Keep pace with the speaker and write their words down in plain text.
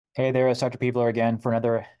Hey there, it's Dr. Peebler again for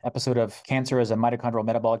another episode of Cancer as a Mitochondrial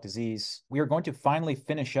Metabolic Disease. We are going to finally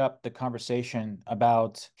finish up the conversation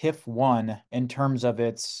about HIF1 in terms of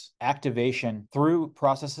its activation through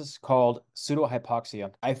processes called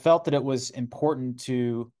pseudohypoxia. I felt that it was important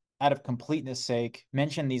to, out of completeness sake,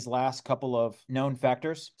 mention these last couple of known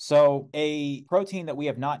factors. So a protein that we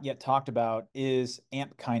have not yet talked about is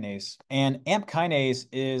AMP kinase. And AMP kinase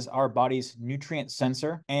is our body's nutrient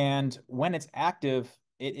sensor. And when it's active,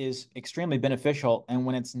 it is extremely beneficial. And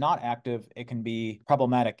when it's not active, it can be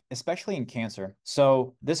problematic, especially in cancer.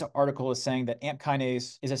 So this article is saying that AMP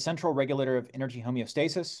kinase is a central regulator of energy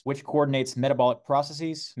homeostasis, which coordinates metabolic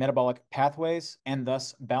processes, metabolic pathways, and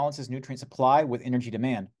thus balances nutrient supply with energy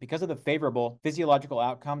demand. Because of the favorable physiological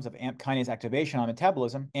outcomes of AMP kinase activation on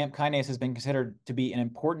metabolism, AMP kinase has been considered to be an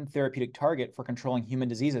important therapeutic target for controlling human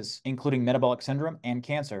diseases, including metabolic syndrome and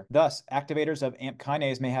cancer. Thus, activators of AMP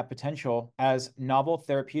kinase may have potential as novel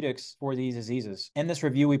therapeutics for these diseases. In this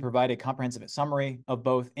review, we provide a comprehensive summary of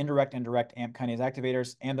both indirect and direct AMP kinase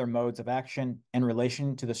activators and their modes of action in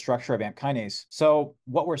relation to the structure of AMP kinase. So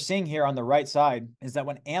what we're seeing here on the right side is that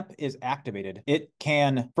when AMP is activated, it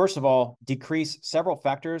can, first of all, decrease several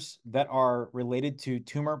factors that are related to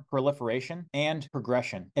tumor proliferation and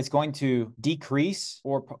progression. It's going to decrease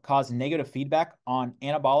or cause negative feedback on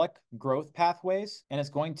anabolic growth pathways, and it's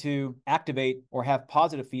going to activate or have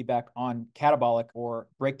positive feedback on catabolic or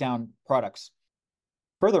breakdown products.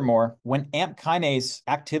 Furthermore, when AMP kinase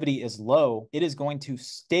activity is low, it is going to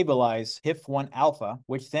stabilize HIF1 alpha,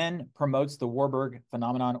 which then promotes the Warburg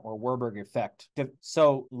phenomenon or Warburg effect.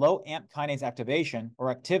 So low AMP kinase activation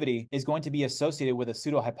or activity is going to be associated with a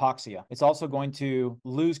pseudohypoxia. It's also going to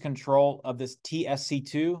lose control of this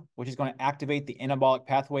TSC2, which is going to activate the anabolic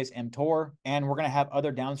pathways mTOR, and we're going to have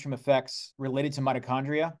other downstream effects related to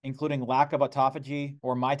mitochondria, including lack of autophagy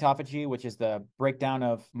or mitophagy, which is the breakdown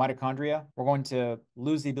of mitochondria. We're going to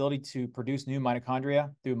lose the ability to produce new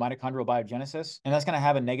mitochondria through mitochondrial biogenesis, and that's going to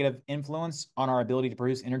have a negative influence on our ability to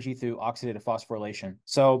produce energy through oxidative phosphorylation.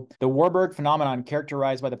 So the Warburg phenomenon,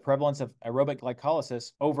 characterized by the prevalence of aerobic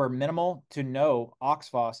glycolysis over minimal to no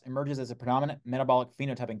OXPHOS, emerges as a predominant metabolic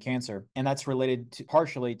phenotype in cancer, and that's related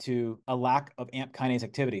partially to a lack of AMP kinase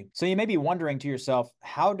activity. So you may be wondering to yourself,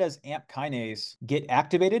 how does AMP kinase get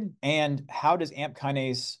activated, and how does AMP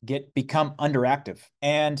kinase become underactive?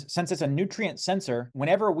 And since it's a nutrient sensor,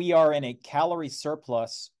 whenever we are in a calorie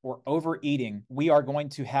surplus or overeating, we are going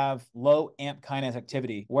to have low AMP kinase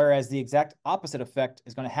activity, whereas the exact opposite effect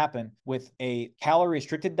is going to happen with a calorie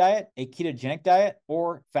restricted diet, a ketogenic diet,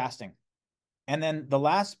 or fasting. And then the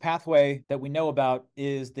last pathway that we know about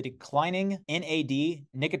is the declining NAD,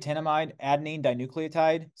 nicotinamide adenine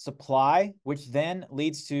dinucleotide supply, which then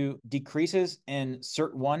leads to decreases in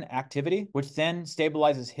SIRT1 activity, which then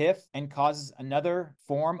stabilizes HIF and causes another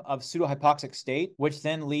form of pseudohypoxic state, which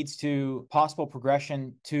then leads to possible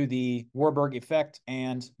progression to the Warburg effect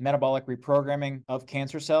and metabolic reprogramming of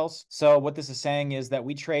cancer cells. So what this is saying is that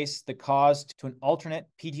we trace the cause to an alternate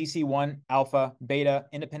PGC1 alpha beta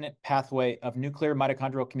independent pathway of nuclear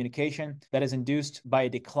mitochondrial communication that is induced by a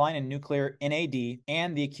decline in nuclear NAD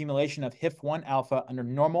and the accumulation of HIF1 alpha under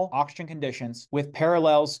normal oxygen conditions with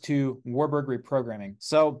parallels to Warburg reprogramming.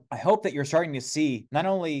 So I hope that you're starting to see not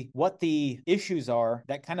only what the issues are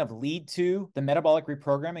that kind of lead to the metabolic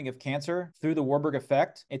reprogramming of cancer through the Warburg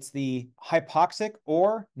effect, it's the hypoxic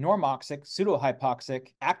or normoxic, pseudohypoxic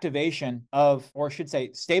activation of, or I should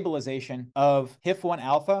say stabilization of HIF1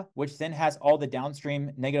 alpha, which then has all the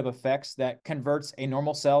downstream negative effects that converts a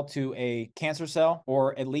normal cell to a cancer cell,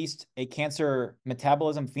 or at least a cancer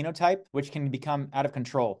metabolism phenotype, which can become out of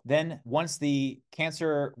control. Then once the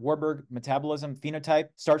cancer Warburg metabolism phenotype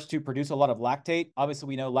starts to produce a lot of lactate, obviously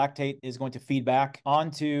we know lactate is going to feed back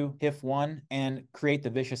onto HIF1 and create the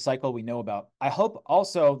vicious cycle we know about. I hope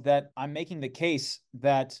also that I'm making the case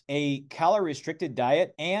that a calorie restricted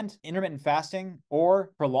diet and intermittent fasting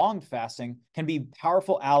or prolonged fasting can be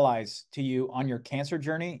powerful allies to you on your cancer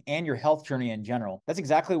journey and your health journey in general. That's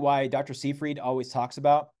exactly why Dr. Seyfried always talks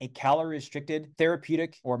about a calorie restricted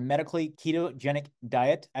therapeutic or medically ketogenic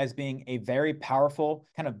diet as being a very powerful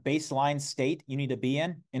kind of baseline state you need to be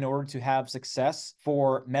in order to have success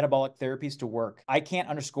for metabolic therapies to work. I can't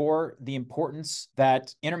underscore the importance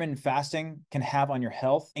that intermittent fasting can have on your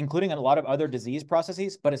health, including a lot of other disease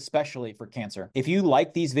processes, but especially for cancer. If you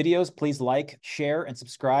like these videos, please like, share, and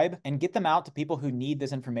subscribe, and get them out to people who need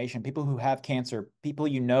this information, people who have cancer, people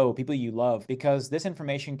you know, people you love, because this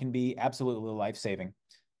information can be absolutely life-saving.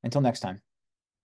 Until next time.